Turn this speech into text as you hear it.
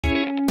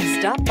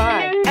Stop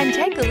by and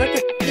take a look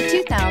at the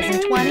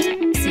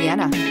 2020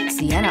 Sienna.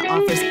 Sienna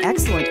offers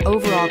excellent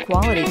overall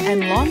quality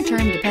and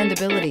long-term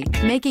dependability,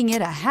 making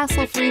it a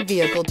hassle-free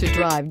vehicle to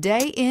drive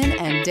day in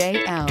and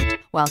day out,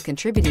 while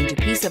contributing to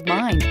peace of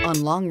mind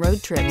on long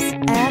road trips.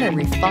 Add a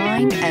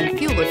refined and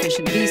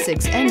fuel-efficient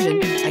V6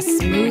 engine, a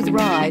smooth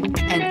ride,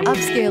 and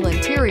upscale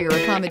interior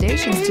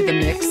accommodations to the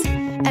mix,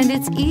 and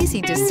it's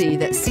easy to see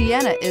that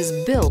Sienna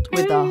is built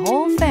with the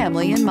whole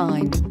family in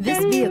mind.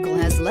 This vehicle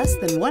has less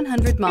than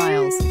 100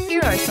 miles.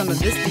 Here are some of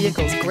this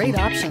vehicle's great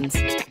options: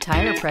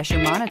 tire pressure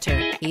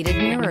monitor, heated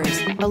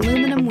mirrors,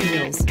 aluminum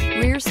wheels,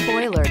 rear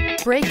spoiler,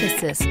 brake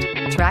assist,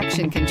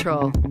 traction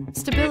control,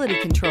 stability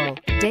control,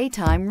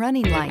 daytime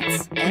running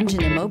lights,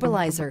 engine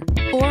immobilizer,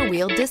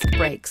 four-wheel disc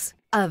brakes.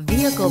 A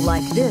vehicle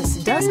like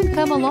this doesn't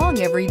come along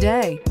every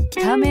day.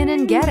 Come in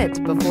and get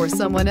it before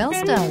someone else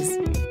does.